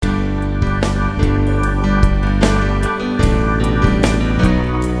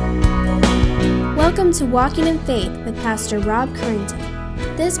Welcome to Walking in Faith with Pastor Rob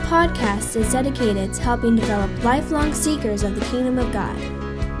Currington. This podcast is dedicated to helping develop lifelong seekers of the kingdom of God.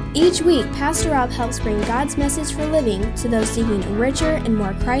 Each week, Pastor Rob helps bring God's message for living to those seeking a richer and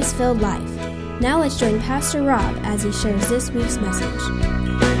more Christ-filled life. Now let's join Pastor Rob as he shares this week's message.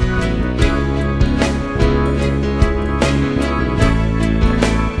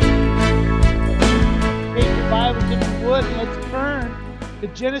 Take your Bibles if you would, and let's turn to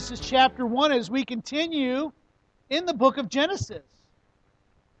Genesis chapter 1 as we continue in the book of Genesis.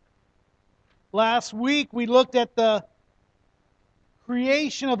 Last week we looked at the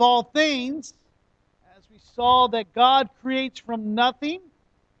creation of all things as we saw that God creates from nothing.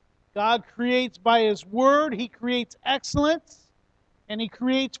 God creates by His Word. He creates excellence, and He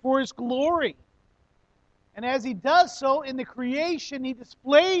creates for His glory. And as He does so in the creation, He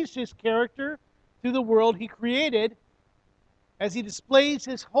displays His character to the world He created, as He displays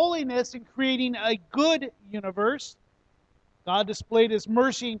His holiness in creating a good universe. God displayed His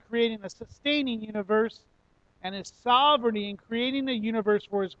mercy in creating a sustaining universe, and His sovereignty in creating a universe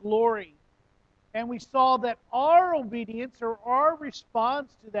for His glory. And we saw that our obedience or our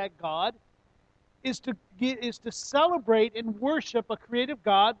response to that God is to celebrate and worship a creative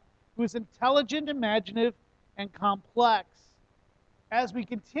God who is intelligent, imaginative, and complex. As we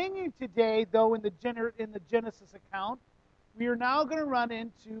continue today, though, in the Genesis account, we are now going to run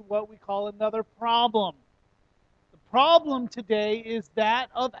into what we call another problem. The problem today is that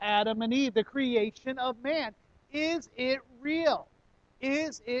of Adam and Eve, the creation of man. Is it real?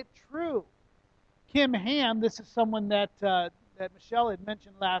 Is it true? Kim Ham, this is someone that Michelle had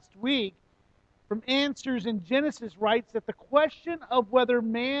mentioned last week, from Answers in Genesis, writes that the question of whether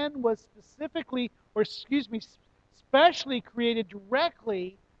man was specially created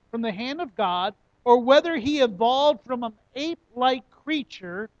directly from the hand of God, or whether he evolved from an ape-like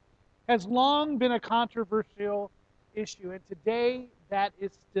creature, has long been a controversial issue. And today, that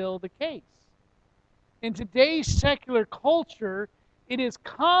is still the case. In today's secular culture, it is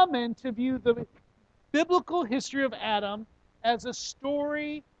common to view the biblical history of Adam as a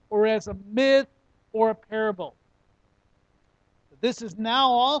story or as a myth or a parable. This is now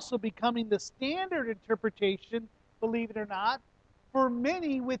also becoming the standard interpretation, believe it or not, for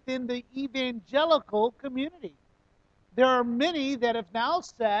many within the evangelical community. There are many that have now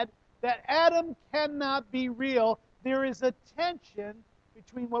said that Adam cannot be real. There is a tension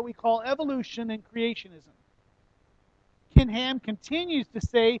between what we call evolution and creationism. Ken Ham continues to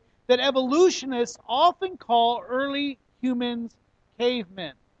say that evolutionists often call early humans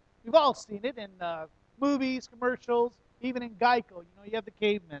cavemen. We've all seen it in movies, commercials, even in Geico. You have the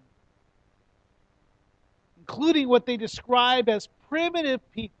cavemen. Including what they describe as primitive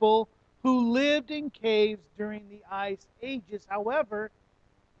people who lived in caves during the Ice Ages. However,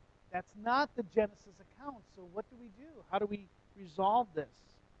 that's not the Genesis account. So what do we do? How do we resolve this?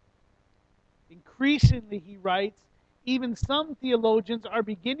 Increasingly, he writes, even some theologians are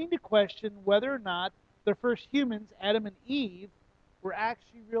beginning to question whether or not the first humans, Adam and Eve, were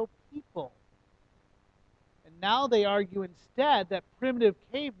actually real people. And now they argue instead that primitive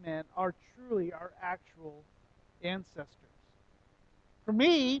cavemen are truly our actual ancestors. For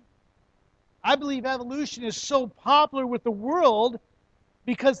me, I believe evolution is so popular with the world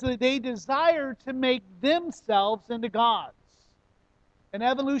because they desire to make themselves into gods. And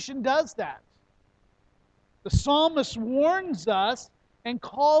evolution does that. The psalmist warns us and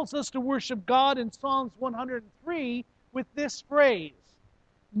calls us to worship God in Psalms 103 with this phrase,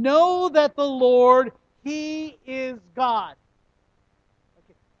 "Know that the Lord, He is God."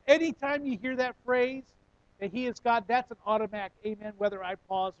 Okay. Anytime you hear that phrase, that He is God, that's an automatic amen, whether I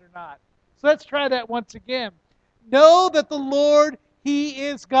pause or not. So let's try that once again. Know that the Lord, He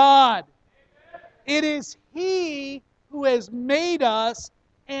is God. Amen. It is He who has made us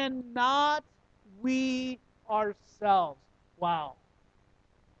and not we ourselves. Wow.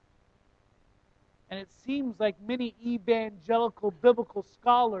 And it seems like many evangelical biblical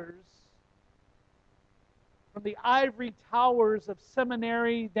scholars, from the ivory towers of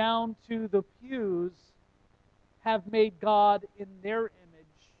seminary down to the pews, have made God in their image.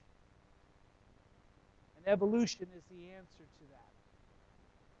 And evolution is the answer to that.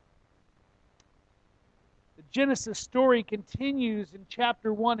 The Genesis story continues in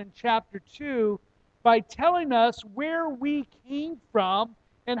chapter 1 and chapter 2 by telling us where we came from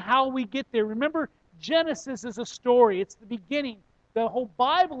and how we get there. Remember, Genesis is a story. It's the beginning. The whole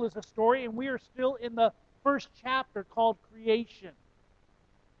Bible is a story, and we are still in the first chapter called creation.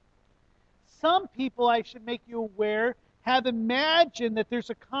 Some people, I should make you aware, have imagined that there's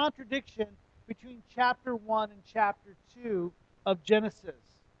a contradiction between chapter 1 and chapter 2 of Genesis.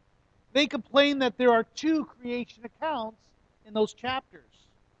 They complain that there are two creation accounts in those chapters.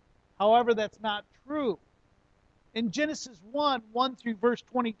 However, that's not true. In Genesis 1 through verse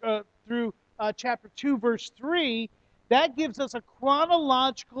 20 through chapter 2 verse 3, that gives us a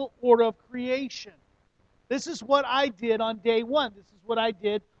chronological order of creation. This is what I did on day 1. This is what I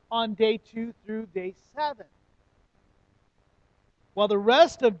did on day 2 through day 7. While the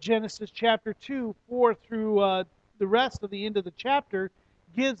rest of Genesis chapter 2, 4 through the rest of the end of the chapter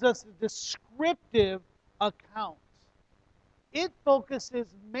gives us a descriptive account. It focuses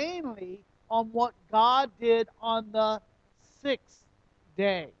mainly on what God did on the 6th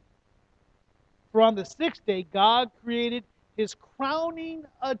day. For on the 6th day, God created His crowning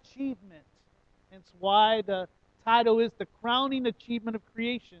achievement. That's why the title is The Crowning Achievement of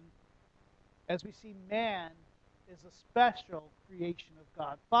Creation, as we see man is a special creation of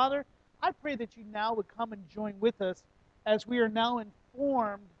God. Father, I pray that you now would come and join with us as we are now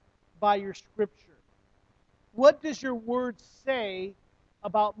informed by your Scripture. What does your word say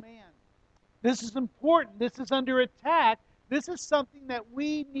about man? This is important. This is under attack. This is something that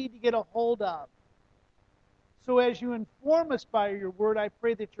we need to get a hold of. So as you inform us by your word, I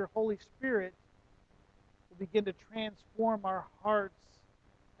pray that your Holy Spirit will begin to transform our hearts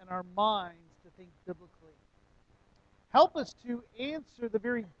and our minds to think biblically. Help us to answer the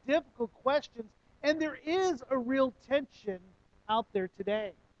very difficult questions, and there is a real tension out there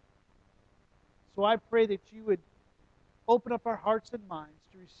today. So I pray that you would open up our hearts and minds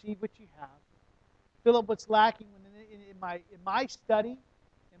to receive what you have. Fill up what's lacking in my study,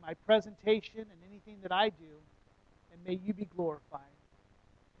 in my presentation, and anything that I do, and may you be glorified.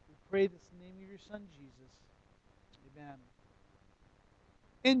 We pray this in the name of your Son, Jesus. Amen.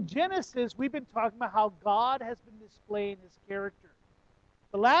 In Genesis, we've been talking about how God has been displaying His character.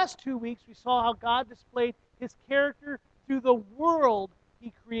 The last 2 weeks, we saw how God displayed His character through the world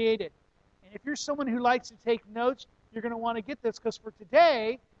He created. And if you're someone who likes to take notes, you're going to want to get this, because for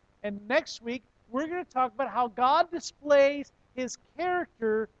today and next week, we're going to talk about how God displays His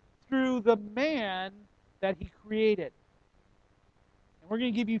character through the man that He created. And we're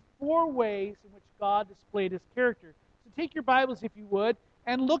going to give you 4 ways in which God displayed His character. So take your Bibles, if you would,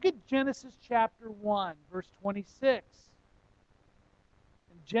 and look at Genesis chapter 1, verse 26.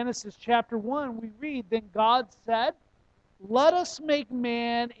 In Genesis chapter 1, we read, "Then God said, 'Let us make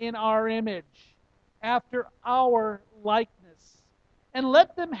man in our image, after our likeness, and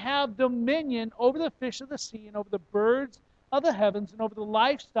let them have dominion over the fish of the sea, and over the birds of the heavens, and over the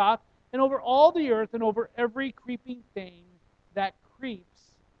livestock, and over all the earth, and over every creeping thing that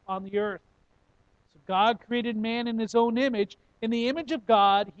creeps on the earth.'" So God created man in His own image. In the image of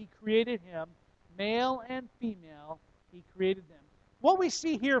God, He created him. Male and female, He created them. What we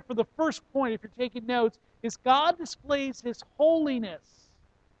see here for the first point, if you're taking notes, is God displays His holiness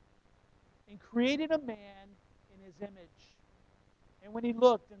and created a man in His image. And when He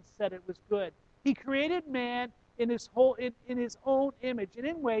looked and said it was good. He created man in His own image, and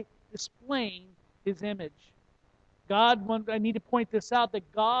in a way displaying His image. I need to point this out,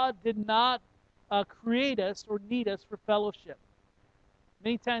 that God did not create us or need us for fellowship.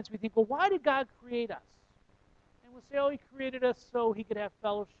 Many times we think, well, why did God create us? And we'll say, oh, He created us so He could have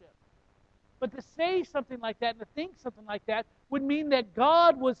fellowship. But to say something like that and to think something like that would mean that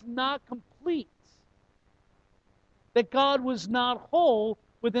God was not complete, that God was not whole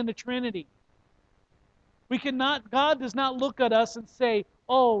within the Trinity. God does not look at us and say,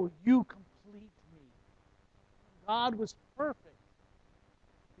 oh, you complete me. God was perfect.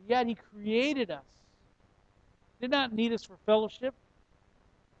 Yet He created us. He did not need us for fellowship.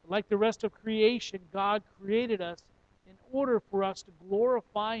 Like the rest of creation, God created us in order for us to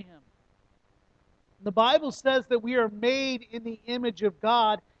glorify Him. The Bible says that we are made in the image of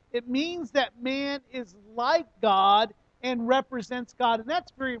God. It means that man is like God and represents God. And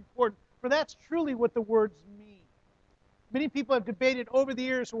that's very important, for that's truly what the words mean. Many people have debated over the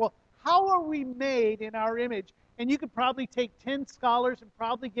years, well, how are we made in our image? And you could probably take 10 scholars and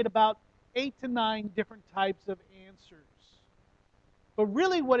probably get about 8 to 9 different types of answers. But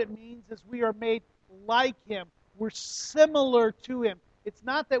really what it means is we are made like Him. We're similar to Him. It's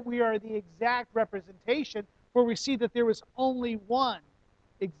not that we are the exact representation, for we see that there is only one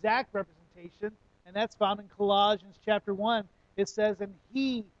exact representation, and that's found in Colossians chapter 1. It says, and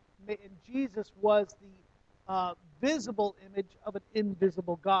Jesus was the visible image of an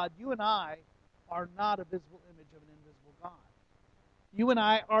invisible God. You and I are not a visible image of an invisible God. You and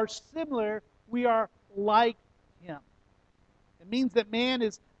I are similar. We are like Him. It means that man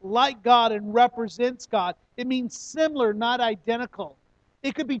is like God and represents God. It means similar, not identical.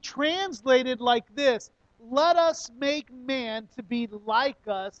 It could be translated like this: let us make man to be like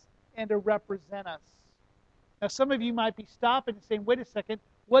us and to represent us. Now, some of you might be stopping and saying, wait a second,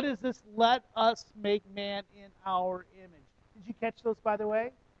 what is this, let us make man in our image? Did you catch those, by the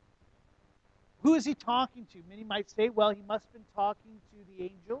way? Who is he talking to? Many might say, well, he must have been talking to the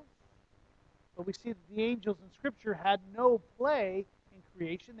angels. But we see that the angels in Scripture had no play in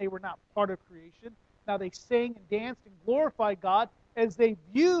creation. They were not part of creation. Now, they sang and danced and glorified God as they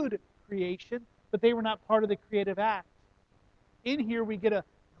viewed creation, but they were not part of the creative act. In here, we get a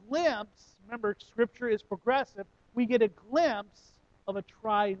glimpse. Remember, Scripture is progressive. We get a glimpse of a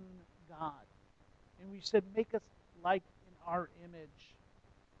triune God. And we said, make us like in our image.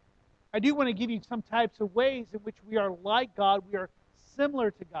 I do want to give you some types of ways in which we are like God. We are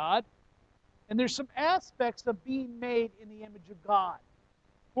similar to God. And there's some aspects of being made in the image of God.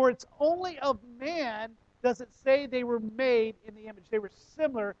 For it's only of man does it say they were made in the image. They were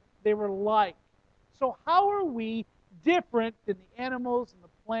similar. They were like. So how are we different than the animals and the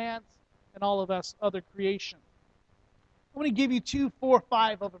plants and all of us other creation? I want to give you 2, 4,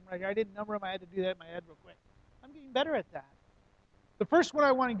 5 of them right here. I didn't number them. I had to do that in my head real quick. I'm getting better at that. The first one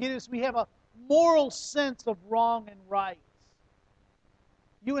I want to get is we have a moral sense of wrong and right.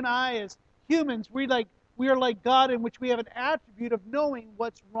 You and I, as humans, we are like God, in which we have an attribute of knowing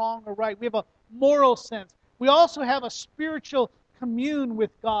what's wrong or right. We have a moral sense. We also have a spiritual commune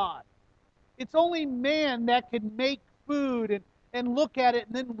with God. It's only man that can make food and look at it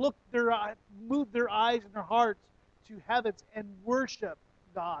and then move their eyes and their hearts to heavens and worship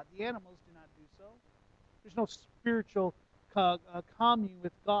God. The animals do not do so. There's no spiritual commune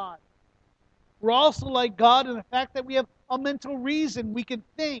with God. We're also like God in the fact that we have a mental reason. We can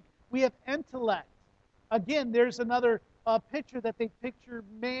think. We have intellect. Again, there's another picture that they picture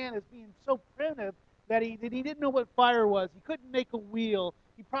man as being so primitive that he didn't know what fire was. He couldn't make a wheel.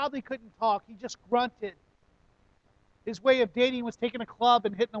 He probably couldn't talk. He just grunted. His way of dating was taking a club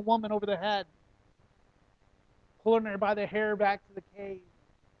and hitting a woman over the head, pulling her by the hair back to the cave.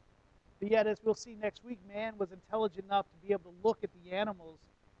 But yet, as we'll see next week, man was intelligent enough to be able to look at the animals,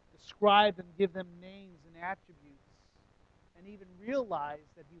 describe them, give them names and attributes, and even realize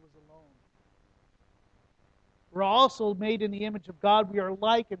that he was alone. We're also made in the image of God. We are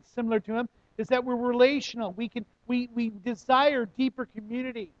like and similar to Him, is that we're relational. We desire deeper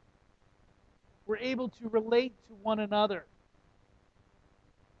community. We're able to relate to one another.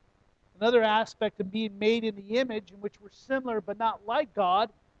 Another aspect of being made in the image, in which we're similar but not like God,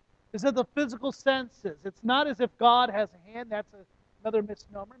 is that the physical senses. It's not as if God has a hand. That's another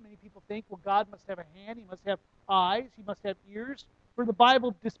misnomer. Many people think, well, God must have a hand. He must have eyes. He must have ears. For the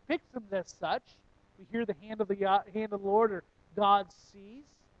Bible depicts Him as such. We hear the hand of the Lord, or God sees.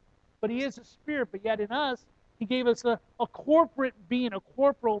 But He is a spirit. But yet in us, He gave us a corporate being, a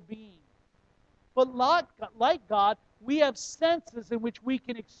corporal being. But like God, we have senses in which we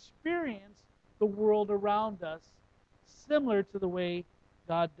can experience the world around us, similar to the way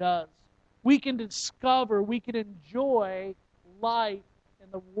God does. We can discover, we can enjoy life in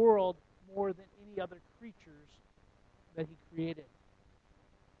the world more than any other creatures that He created.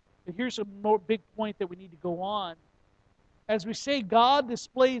 But here's a more big point that we need to go on. As we say, God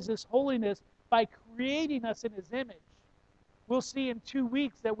displays His holiness by creating us in His image. We'll see in 2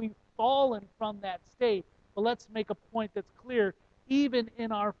 weeks that we've fallen from that state. But let's make a point that's clear. Even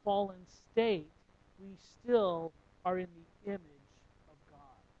in our fallen state, we still are in the image of God.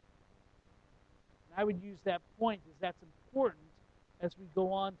 And I would use that point as that's important as we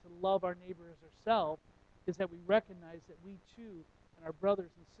go on to love our neighbor as ourselves, is that we recognize that we too, and our brothers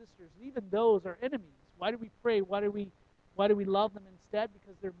and sisters, and even those are enemies. Why do we pray? Why do we love them instead?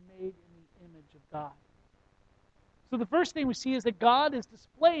 Because they're made in the image of God. So the first thing we see is that God is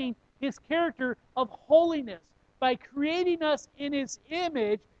displaying His character of holiness by creating us in His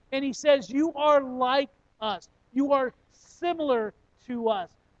image, and He says, you are like us. You are similar to us.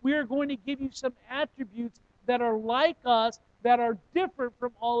 We are going to give you some attributes that are like us, that are different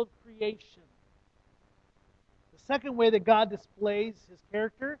from all of creation. The second way that God displays His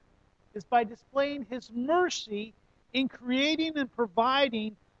character is by displaying His mercy in creating and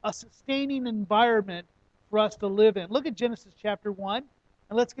providing a sustaining environment for us to live in. Look at Genesis chapter 1,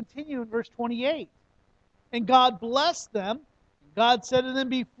 and let's continue in verse 28. And God blessed them. And God said to them,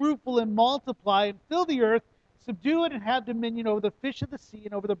 be fruitful and multiply, and fill the earth, subdue it, and have dominion over the fish of the sea,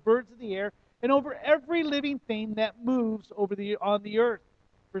 and over the birds of the air, and over every living thing that moves on the earth.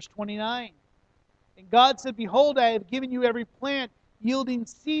 Verse 29. And God said, behold, I have given you every plant yielding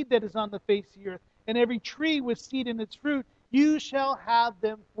seed that is on the face of the earth, and every tree with seed in its fruit. You shall have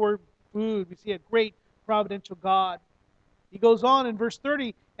them for food. We see a great providential God. He goes on in verse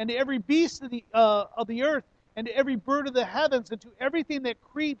 30, and to every beast of the earth, and to every bird of the heavens, and to everything that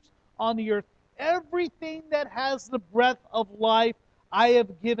creeps on the earth. Everything that has the breath of life, I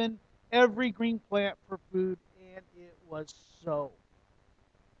have given every green plant for food, and it was so.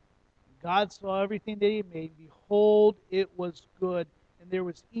 God saw everything that He had made. Behold, it was good. And there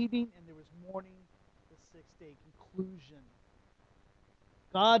was evening and there was morning, the sixth day. Conclusion.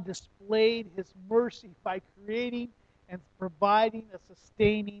 God displayed His mercy by creating and providing a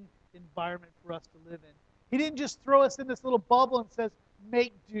sustaining environment for us to live in. He didn't just throw us in this little bubble and says,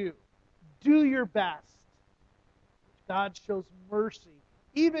 make do. Do your best. God shows mercy.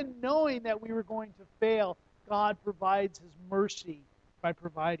 Even knowing that we were going to fail, God provides His mercy by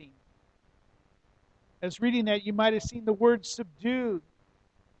providing. As reading that, you might have seen the word subdued.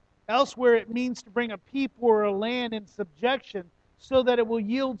 Elsewhere, it means to bring a people or a land in subjection so that it will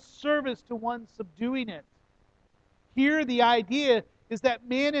yield service to one subduing it. Here, the idea is that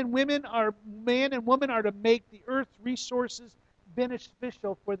man and woman are to make the earth's resources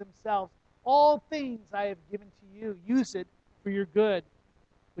beneficial for themselves. All things I have given to you, use it for your good,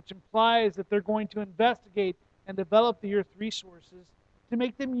 which implies that they're going to investigate and develop the earth's resources to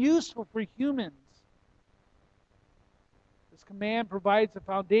make them useful for humans. This command provides a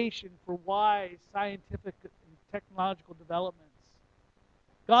foundation for wise scientific and technological developments.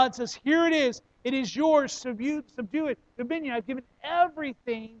 God says, here it is. It is yours. Subdue it. Dominion. I've given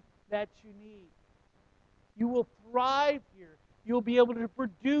everything that you need. You will thrive here. You'll be able to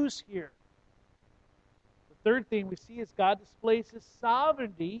produce here. The third thing we see is God displays His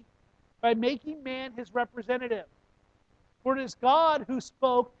sovereignty by making man His representative. For it is God who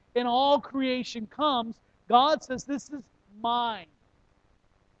spoke, and all creation comes. God says, this is mine.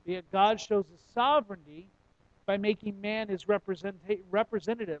 Yet God shows His sovereignty by making man His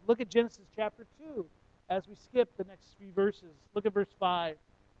representative. Look at Genesis chapter 2 as we skip the next few verses. Look at verse 5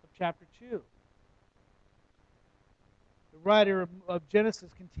 of chapter 2. The writer of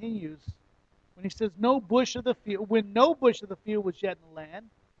Genesis continues when he says, when no bush of the field was yet in the land,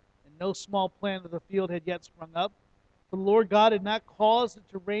 and no small plant of the field had yet sprung up, the Lord God had not caused it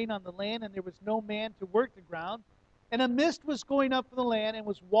to rain on the land, and there was no man to work the ground, and a mist was going up from the land and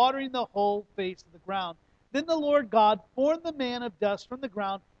was watering the whole face of the ground. Then the Lord God formed the man of dust from the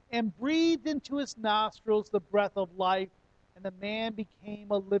ground and breathed into his nostrils the breath of life, and the man became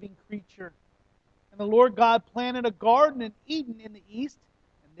a living creature. And the Lord God planted a garden in Eden in the east,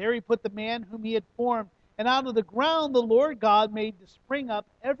 and there He put the man whom He had formed. And out of the ground the Lord God made to spring up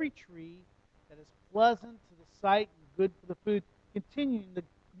every tree that is pleasant to the sight and good for the food. Continuing the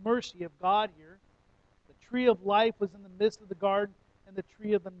mercy of God here. The tree of life was in the midst of the garden, and the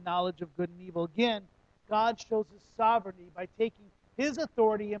tree of the knowledge of good and evil. Again, God shows His sovereignty by taking His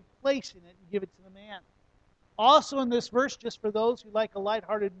authority and placing it and give it to the man. Also in this verse, just for those who like a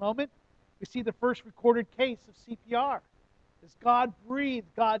lighthearted moment, we see the first recorded case of CPR. As God breathed,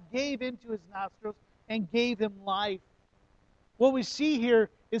 God gave into his nostrils and gave him life. What we see here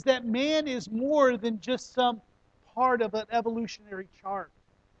is that man is more than just some part of an evolutionary chart.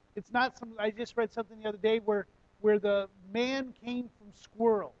 It's not some. I just read something the other day where the man came from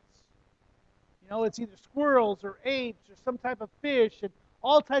squirrels. You know, it's either squirrels or apes or some type of fish and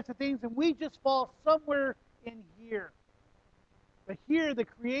all types of things, and we just fall somewhere in here. But here, the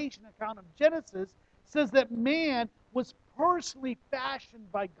creation account of Genesis says that man was personally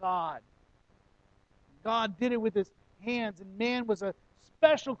fashioned by God. God did it with His hands, and man was a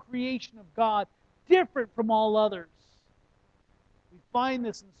special creation of God, different from all others. We find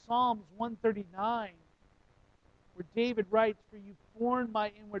this in Psalms 139, where David writes, "For you formed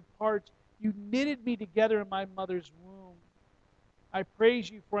my inward parts, you knitted me together in my mother's womb. I praise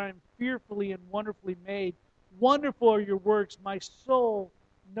you, for I am fearfully and wonderfully made. Wonderful are your works. My soul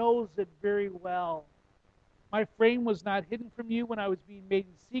knows it very well. My frame was not hidden from you when I was being made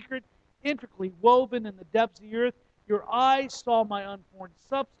in secret, intricately woven in the depths of the earth. Your eyes saw my unformed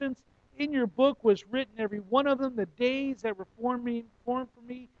substance. In your book was written every one of them, the days that were formed for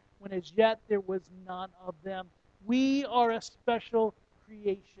me, when as yet there was none of them." We are a special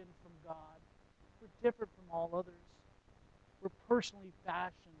creation from God. We're different from all others. We're personally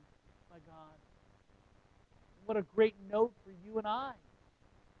fashioned by God. What a great note for you and I,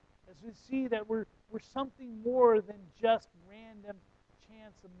 as we see that we're something more than just random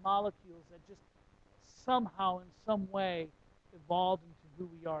chance of molecules that just somehow in some way evolved into who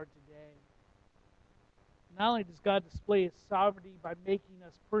we are today. Not only does God display His sovereignty by making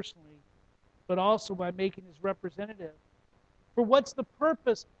us personally, but also by making His representative. For what's the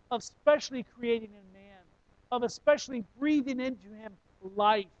purpose of specially creating a man, of especially breathing into him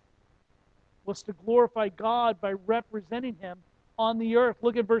life? Was to glorify God by representing Him on the earth.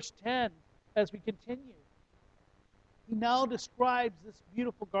 Look at verse 10 as we continue. he now describes this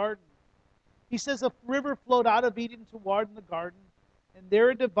beautiful garden. He says a river flowed out of Eden to water the garden, and there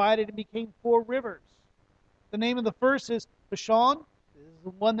it divided and became 4 rivers. The name of the first is Pishon. This is the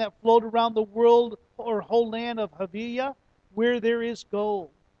one that flowed around the world or whole land of Havilah, where there is gold.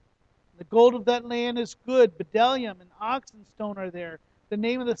 The gold of that land is good. Bdellium and oxenstone are there. The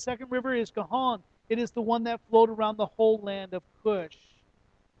name of the second river is Gihon. It is the one that flowed around the whole land of Cush.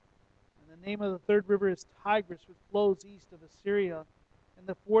 And the name of the third river is Tigris, which flows east of Assyria. And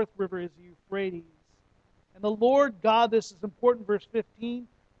the fourth river is Euphrates. And the Lord God, this is important, verse 15,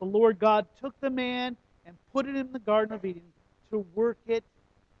 the Lord God took the man and put it in the Garden of Eden to work it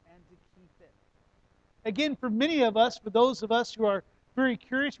and to keep it. Again, for many of us, for those of us who are very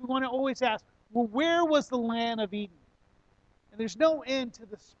curious, we want to always ask, well, where was the land of Eden? And there's no end to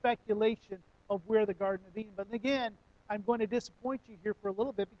the speculation of where the Garden of Eden. But again, I'm going to disappoint you here for a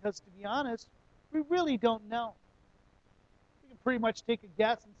little bit because, to be honest, we really don't know. We can pretty much take a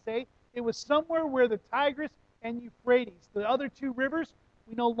guess and say it was somewhere where the Tigris and Euphrates, the other 2 rivers,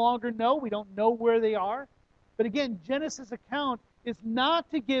 we no longer know. We don't know where they are. But again, Genesis' account is not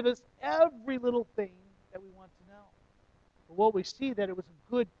to give us every little thing that we want to know. But what we see, that it was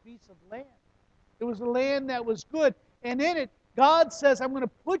a good piece of land. It was a land that was good. And in it, God says, I'm going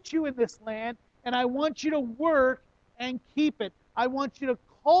to put you in this land, and I want you to work and keep it. I want you to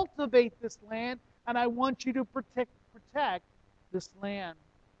cultivate this land, and I want you to protect this land.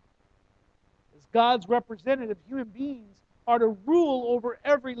 As God's representative, human beings are to rule over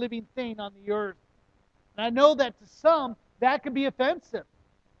every living thing on the earth. And I know that to some, that can be offensive.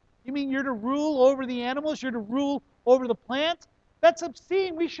 You mean you're to rule over the animals? You're to rule over the plants? That's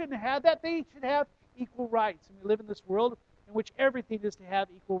obscene. We shouldn't have that. They should have equal rights. And we live in this world in which everything is to have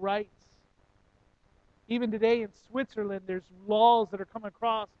equal rights. Even today in Switzerland, there's laws that are coming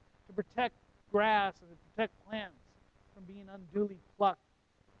across to protect grass and to protect plants from being unduly plucked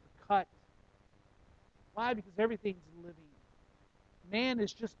or cut. Why? Because everything's living. Man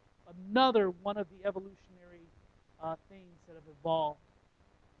is just another one of the evolutionary things that have evolved.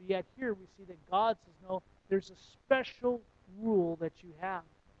 But yet here we see that God says, no, there's a special rule that you have.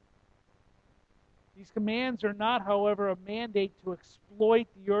 These commands are not, however, a mandate to exploit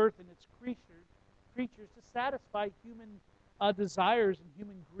the earth and its creatures to satisfy human desires and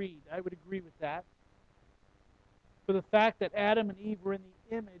human greed. I would agree with that. For the fact that Adam and Eve were in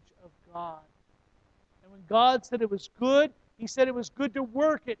the image of God. And when God said it was good, He said it was good to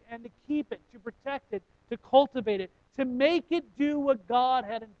work it and to keep it, to protect it, to cultivate it, to make it do what God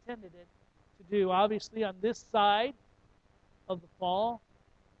had intended it to do. Obviously, on this side of the fall,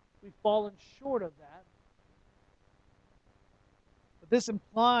 we've fallen short of that. But this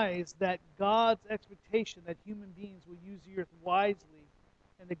implies that God's expectation that human beings will use the earth wisely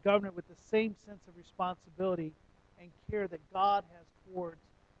and to govern it with the same sense of responsibility and care that God has towards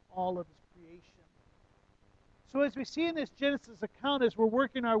all of His creation. So as we see in this Genesis account, as we're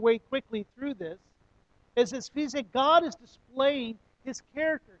working our way quickly through this, is that God is displaying His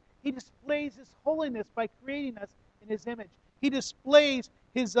character. He displays His holiness by creating us in His image. He displays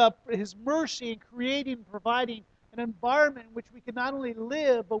His mercy in creating and providing an environment in which we can not only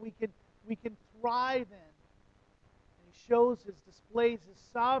live, but we can thrive in. And He displays His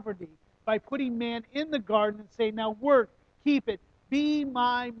sovereignty by putting man in the garden and saying, now work, keep it, be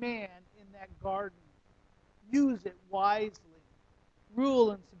my man in that garden. Use it wisely.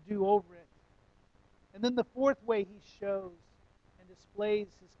 Rule and subdue over it. And then the fourth way He shows and displays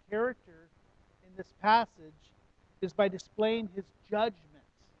His character in this passage is by displaying His judgment.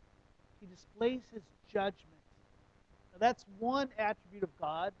 He displays His judgment. Now that's one attribute of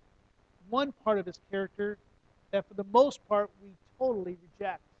God, one part of His character that for the most part we totally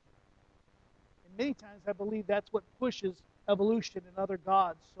reject. And many times I believe that's what pushes evolution and other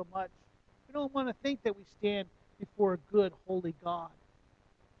gods so much. We don't want to think that we stand before a good, holy God.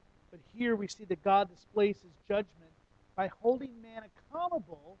 But here we see that God displays His judgment by holding man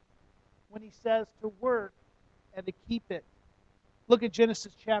accountable when He says to work and to keep it. Look at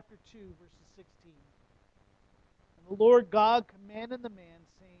Genesis chapter 2, verses 16. And the Lord God commanded the man,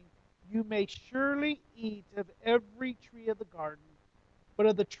 saying, you may surely eat of every tree of the garden, but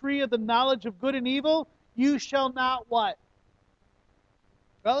of the tree of the knowledge of good and evil you shall not what?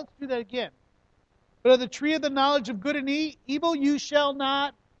 Well, let's do that again. But of the tree of the knowledge of good and evil you shall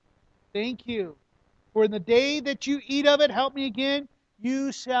not. Thank you. For in the day that you eat of it, help me again,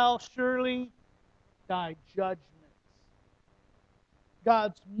 you shall surely die. Judgments.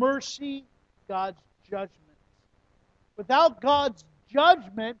 God's mercy, God's judgment. Without God's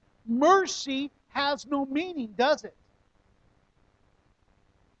judgment, mercy has no meaning, does it?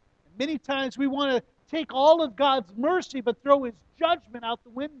 And many times we want to take all of God's mercy but throw His judgment out the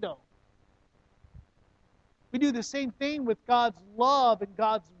window. We do the same thing with God's love and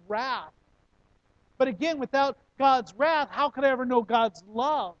God's wrath. But again, without God's wrath, how could I ever know God's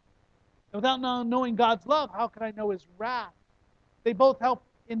love? And without knowing God's love, how can I know His wrath? They both help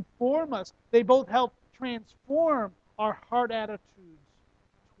inform us. They both help transform our heart attitudes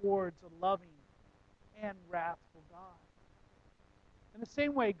towards a loving and wrathful God. In the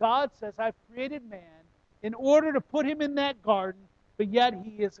same way, God says, I've created man in order to put him in that garden, but yet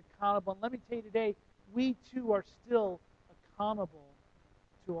he is accountable. And let me tell you today, we too are still accountable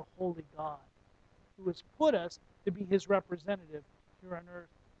to a holy God who has put us to be His representative here on earth.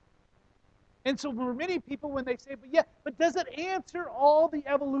 And so for many people, when they say, but does it answer all the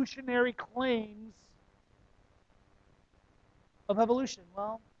evolutionary claims of evolution?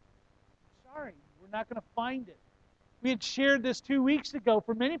 Well, sorry, we're not going to find it. We had shared this 2 weeks ago.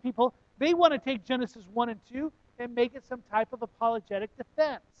 For many people, they want to take Genesis 1 and 2 and make it some type of apologetic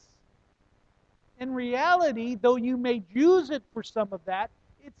defense. In reality, though you may use it for some of that,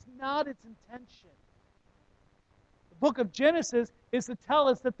 it's not its intention. The book of Genesis is to tell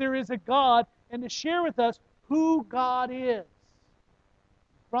us that there is a God and to share with us who God is.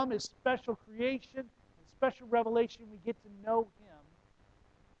 From His special creation and special revelation, we get to know Him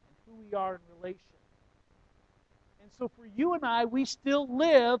and who we are in relation. And so for you and I, we still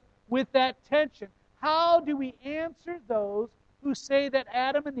live with that tension. How do we answer those who say that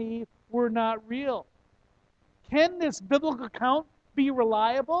Adam and Eve were not real? Can this biblical account be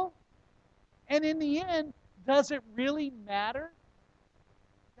reliable? And in the end, does it really matter?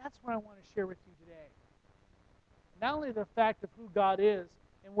 That's what I want to share with you today. Not only the fact of who God is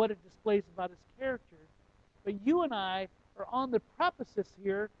and what it displays about His character, but you and I are on the precipice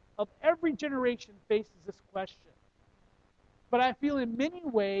here of every generation faces this question. But I feel in many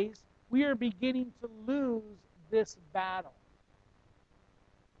ways we are beginning to lose this battle.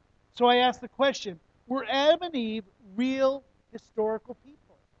 So I ask the question, were Adam and Eve real historical people?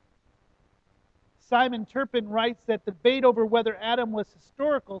 Simon Turpin writes that the debate over whether Adam was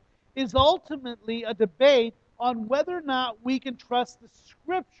historical is ultimately a debate on whether or not we can trust the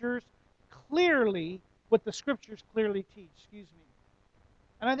Scriptures clearly, what the Scriptures clearly teach.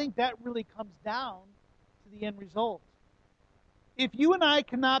 And I think that really comes down to the end result. If you and I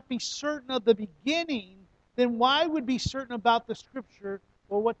cannot be certain of the beginning, then why would be certain about the Scripture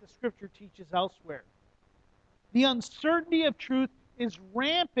or what the Scripture teaches elsewhere? The uncertainty of truth is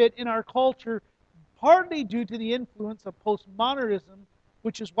rampant in our culture, partly due to the influence of postmodernism,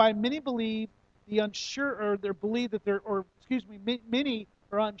 which is why many believe many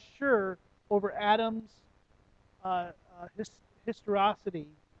are unsure over Adam's historicity,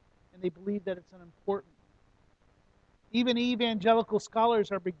 and they believe that it's unimportant. Even evangelical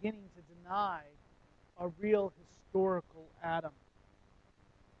scholars are beginning to deny a real historical Adam.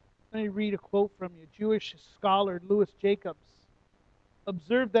 Let me read a quote from you. Jewish scholar Louis Jacobs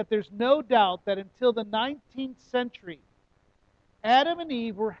observed that there's no doubt that until the 19th century, Adam and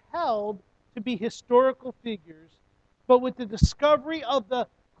Eve were held to be historical figures, but with the discovery of the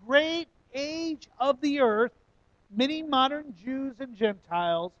great age of the earth, many modern Jews and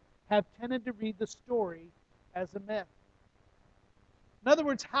Gentiles have tended to read the story as a myth. In other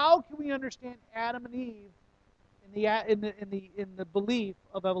words, how can we understand Adam and Eve in the belief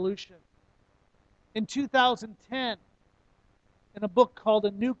of evolution? In 2010, in a book called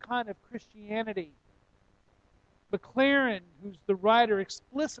A New Kind of Christianity, McLaren, who's the writer,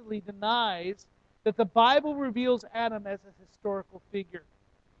 explicitly denies that the Bible reveals Adam as a historical figure.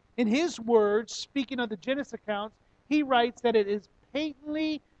 In his words, speaking of the Genesis accounts, he writes that it is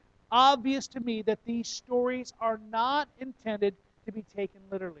patently obvious to me that these stories are not intended to be taken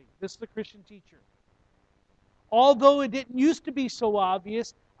literally. This is a Christian teacher. Although it didn't used to be so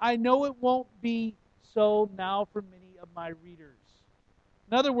obvious, I know it won't be so now for many of my readers.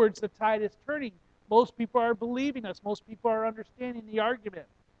 In other words, the tide is turning. Most people are believing us. Most people are understanding the argument.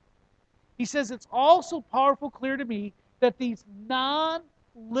 He says, it's also powerful, clear to me that these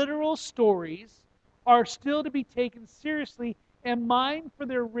non-literal stories are still to be taken seriously and mined for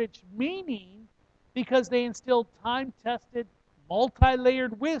their rich meaning because they instill time-tested,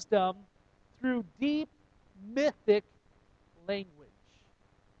 multi-layered wisdom through deep, mythic language.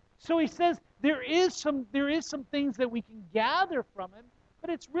 So he says there is some things that we can gather from him, but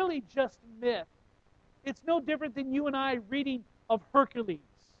it's really just myth. It's no different than you and I reading of Hercules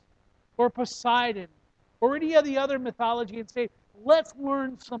or Poseidon or any of the other mythology and say, let's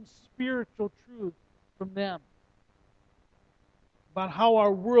learn some spiritual truth from them about how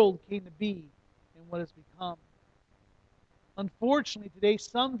our world came to be and what has become. Unfortunately, today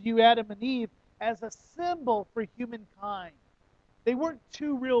some view Adam and Eve as a symbol for humankind. They weren't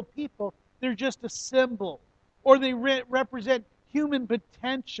two real people. They're just a symbol. Or they represent human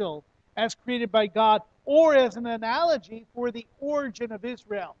potential as created by God, or as an analogy for the origin of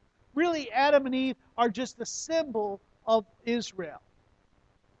Israel. Really, Adam and Eve are just a symbol of Israel.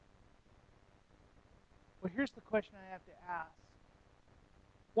 Well, here's the question I have to ask.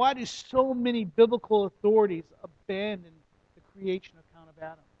 Why do so many biblical authorities abandon the creation account of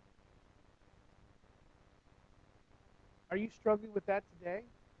Adam? Are you struggling with that today?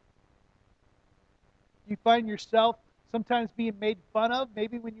 You find yourself sometimes being made fun of,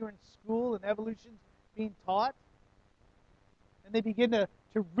 maybe when you're in school and evolution's being taught, and they begin to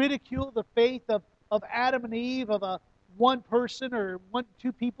ridicule the faith of Adam and Eve, of a one person or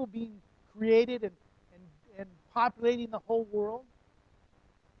two people being created and populating the whole world.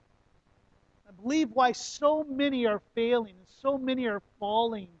 I believe why so many are failing and so many are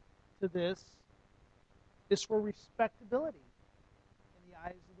falling to this is for respectability in the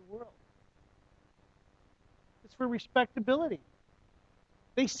eyes of the world. It's for respectability.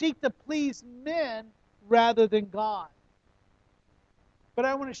 They seek to please men rather than God. But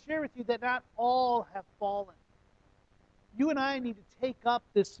I want to share with you that not all have fallen. You and I need to take up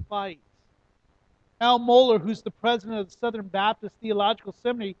this fight. Al Mohler, who's the president of the Southern Baptist Theological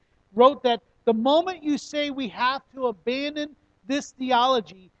Seminary, wrote that the moment you say we have to abandon this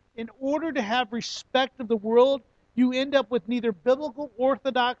theology in order to have respect of the world, you end up with neither biblical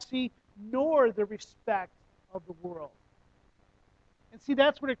orthodoxy nor the respect of the world. And see,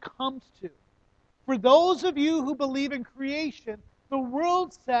 that's what it comes to. For those of you who believe in creation, the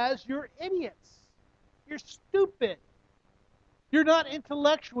world says you're idiots. You're stupid. You're not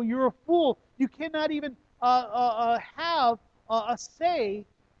intellectual. You're a fool. You cannot even have a say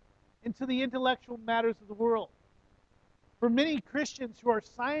into the intellectual matters of the world. For many Christians who are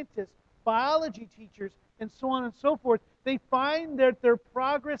scientists, biology teachers, and so on and so forth, they find that their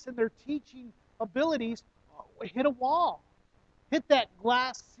progress and their teaching abilities hit a wall, hit that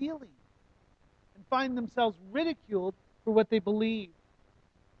glass ceiling, and find themselves ridiculed for what they believe.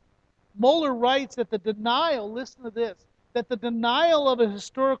 Mohler writes that the denial, listen to this, that the denial of a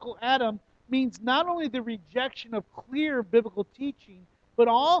historical Adam means not only the rejection of clear biblical teaching, but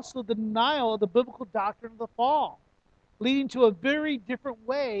also the denial of the biblical doctrine of the fall, leading to a very different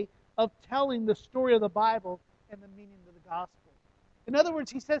way of telling the story of the Bible and the meaning of the gospel. In other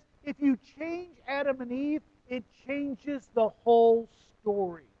words, he says, if you change Adam and Eve, it changes the whole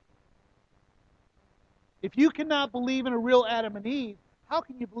story. If you cannot believe in a real Adam and Eve, how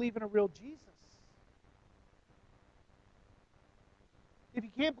can you believe in a real Jesus? If you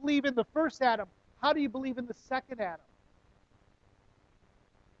can't believe in the first Adam, how do you believe in the second Adam?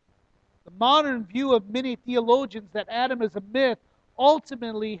 The modern view of many theologians that Adam is a myth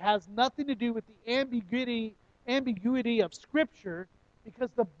ultimately has nothing to do with the ambiguity of Scripture, because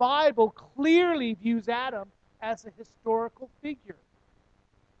the Bible clearly views Adam as a historical figure.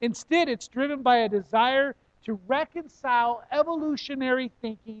 Instead, it's driven by a desire to reconcile evolutionary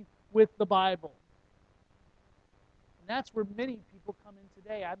thinking with the Bible. And that's where many people come in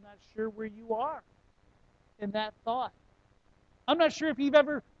today. I'm not sure where you are in that thought. I'm not sure if you've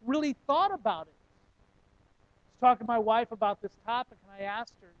ever really thought about it. I was talking to my wife about this topic, and I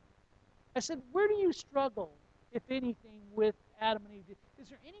asked her, I said, where do you struggle, if anything, with Adam and Eve? Is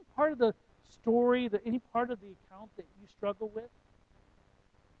there any part of the story, any part of the account that you struggle with? And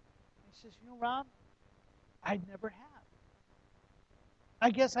he says, Rob, I never have. I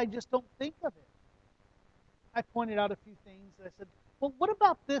guess I just don't think of it. I pointed out a few things, and I said, well, what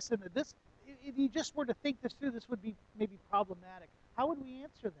about this and this? If you just were to think this through, this would be maybe problematic. How would we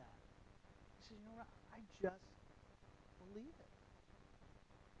answer that? He said, I just believe it.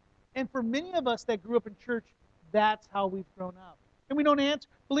 And for many of us that grew up in church, that's how we've grown up. And we don't answer.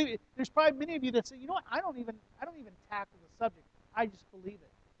 Believe it. There's probably many of you that say, I don't even tackle the subject. I just believe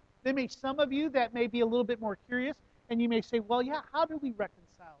it. There may be some of you that may be a little bit more curious, and you may say, well, yeah, how do we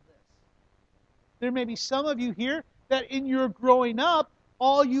reconcile this? There may be some of you here that in your growing up,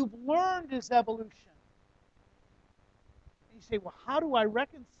 all you've learned is evolution. And you say, well, how do I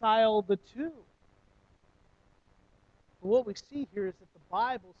reconcile the two? Well, what we see here is that the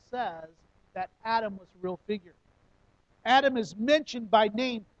Bible says that Adam was a real figure. Adam is mentioned by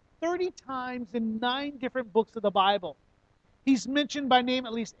name 30 times in 9 different books of the Bible. He's mentioned by name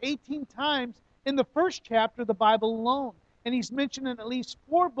at least 18 times in the first chapter of the Bible alone. And he's mentioned in at least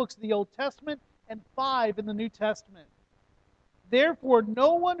 4 books of the Old Testament and 5 in the New Testament. Therefore,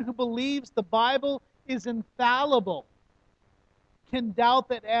 no one who believes the Bible is infallible can doubt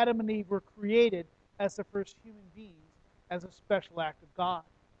that Adam and Eve were created as the first human beings as a special act of God.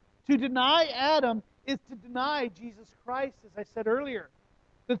 To deny Adam is to deny Jesus Christ, as I said earlier.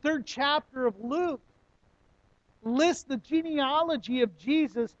 The 3rd chapter of Luke lists the genealogy of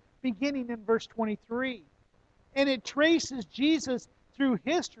Jesus beginning in verse 23. And it traces Jesus through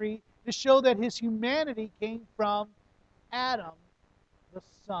history to show that his humanity came from Adam, the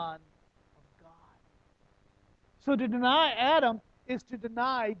Son of God. So to deny Adam is to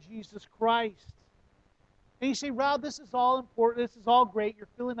deny Jesus Christ. And you say, Rob, this is all important. This is all great. You're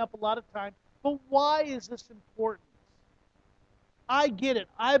filling up a lot of time. But why is this important? I get it.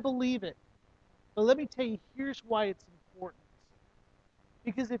 I believe it. But let me tell you, here's why it's important.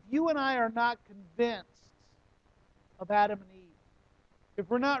 Because if you and I are not convinced of Adam and Eve, if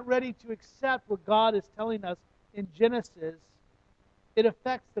we're not ready to accept what God is telling us in Genesis, it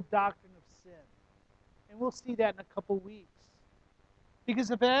affects the doctrine of sin. And we'll see that in a couple weeks.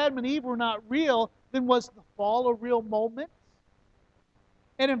 Because if Adam and Eve were not real, then was the fall a real moment?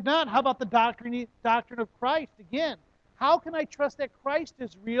 And if not, how about the doctrine of Christ? Again, how can I trust that Christ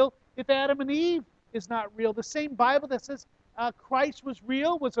is real if Adam and Eve is not real? The same Bible that says Christ was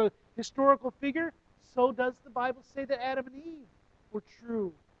real, was a historical figure, so does the Bible say that Adam and Eve were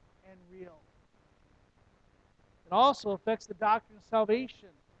true and real. It also affects the doctrine of salvation.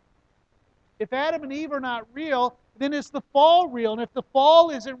 If Adam and Eve are not real, then is the fall real? And if the fall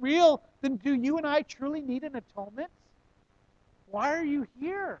isn't real, then do you and I truly need an atonement? Why are you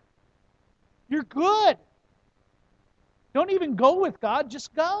here? You're good. Don't even go with God,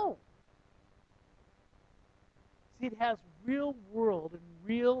 just go. See, it has real world and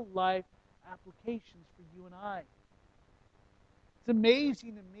real life applications for you and I. It's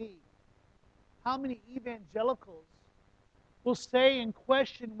amazing to me how many evangelicals will say and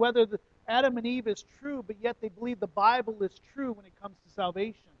question whether Adam and Eve is true, but yet they believe the Bible is true when it comes to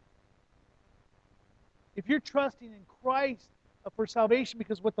salvation. If you're trusting in Christ for salvation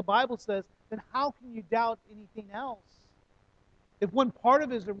because what the Bible says, then how can you doubt anything else? If one part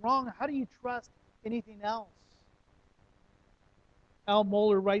of it is wrong, how do you trust anything else? Al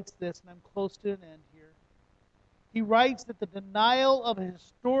Mohler writes this, and I'm close to an end here. He writes that the denial of a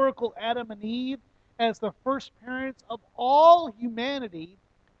historical Adam and Eve as the first parents of all humanity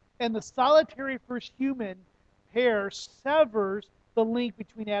and the solitary first human pair severs the link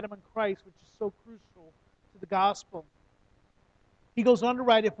between Adam and Christ, which is so crucial to the gospel. He goes on to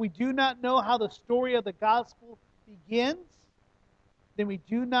write, if we do not know how the story of the gospel begins, then we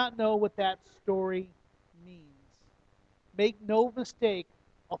do not know what that story means. Make no mistake,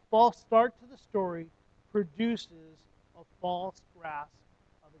 a false start to the story produces a false grasp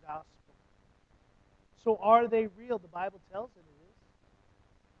of the gospel. So are they real? The Bible tells it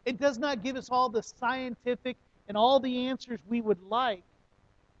is. It does not give us all the scientific and all the answers we would like.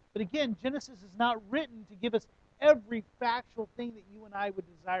 But again, Genesis is not written to give us every factual thing that you and I would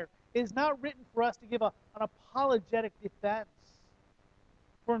desire. It is not written for us to give an apologetic defense.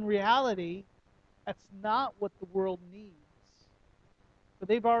 For in reality, that's not what the world needs. For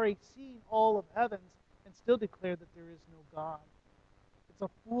they've already seen all of heavens and still declare that there is no God. It's a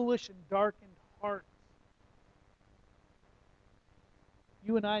foolish and darkened heart.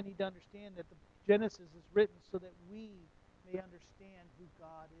 You and I need to understand that the Genesis is written so that we may understand who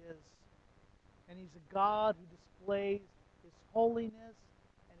God is. And He's a God who displays His holiness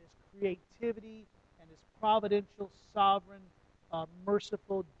and His creativity and His providential, sovereign,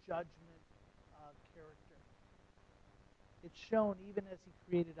 merciful judgment character. It's shown even as He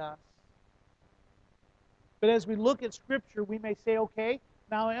created us. But as we look at Scripture, we may say, okay,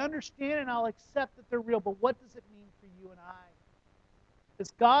 now I understand and I'll accept that they're real, but what does it mean for you and I?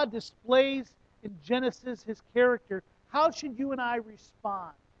 As God displays in Genesis His character, how should you and I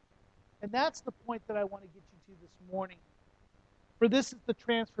respond? And that's the point that I want to get you to this morning. For this is the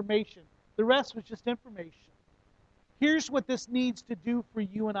transformation. The rest was just information. Here's what this needs to do for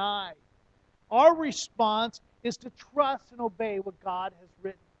you and I. Our response is to trust and obey what God has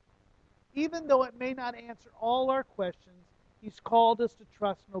written. Even though it may not answer all our questions, He's called us to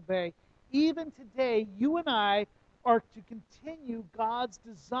trust and obey. Even today, you and I are to continue God's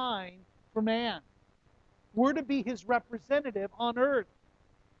design for man. We're to be His representative on earth.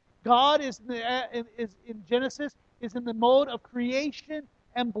 God is in Genesis is in the mode of creation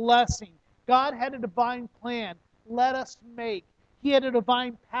and blessing. God had a divine plan. Let us make. He had a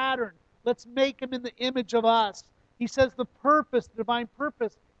divine pattern. Let's make Him in the image of us. He says the divine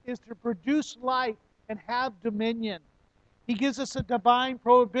purpose, is to produce life and have dominion. He gives us a divine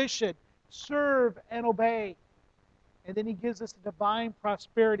prohibition, serve and obey. And then He gives us a divine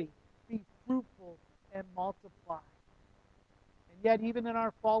prosperity, be fruitful and multiply. And yet, even in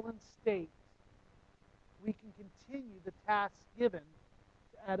our fallen state, we can continue the task given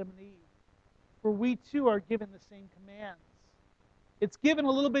to Adam and Eve. For we too are given the same commands. It's given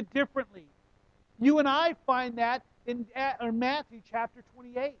a little bit differently. You and I find that in Matthew chapter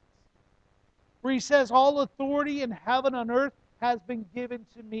 28, where he says, all authority in heaven and earth has been given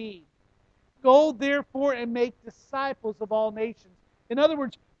to me. Go therefore and make disciples of all nations. In other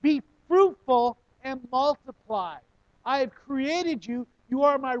words, be fruitful and multiply. I have created you. You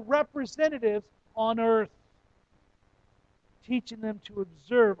are my representatives on earth, teaching them to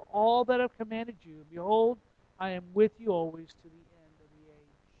observe all that I've commanded you. And behold, I am with you always to the end of the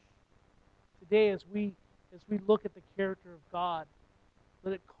age. Today, as we look at the character of God,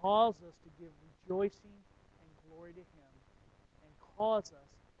 let it cause us to give rejoicing and glory to Him, and cause us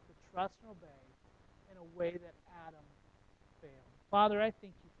to trust and obey in a way that Adam failed. Father, I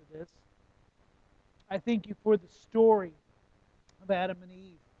thank you for this. I thank you for the story of Adam and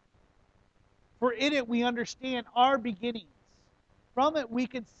Eve. For in it we understand our beginnings. From it we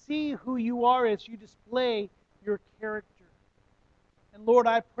can see who you are as you display your character. And Lord,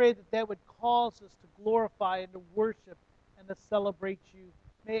 I pray that that would cause us to glorify and to worship and to celebrate you.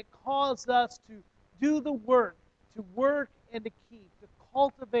 May it cause us to do the work and to keep, to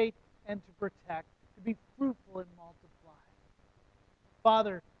cultivate and to protect, to be fruitful and multiply.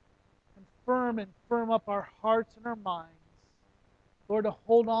 Father, confirm and firm up our hearts and our minds, Lord, to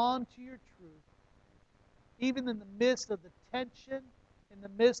hold on to your truth, even in the midst of the tension, in the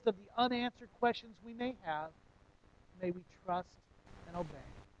midst of the unanswered questions we may have. May we trust and obey.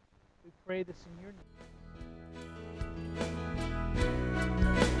 We pray this in your name.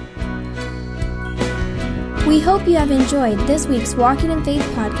 We hope you have enjoyed this week's Walking in Faith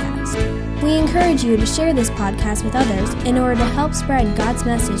podcast. We encourage you to share this podcast with others in order to help spread God's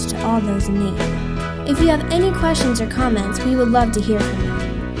message to all those in need. If you have any questions or comments, we would love to hear from you.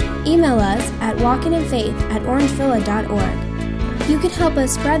 Email us at walkinginfaith@orangevilla.org. You can help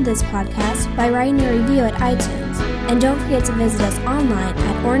us spread this podcast by writing a review at iTunes, and don't forget to visit us online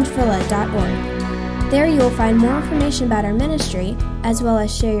at orangevilla.org. There you will find more information about our ministry, as well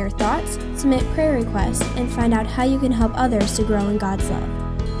as share your thoughts, submit prayer requests, and find out how you can help others to grow in God's love.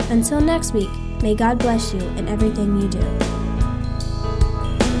 Until next week, may God bless you in everything you do.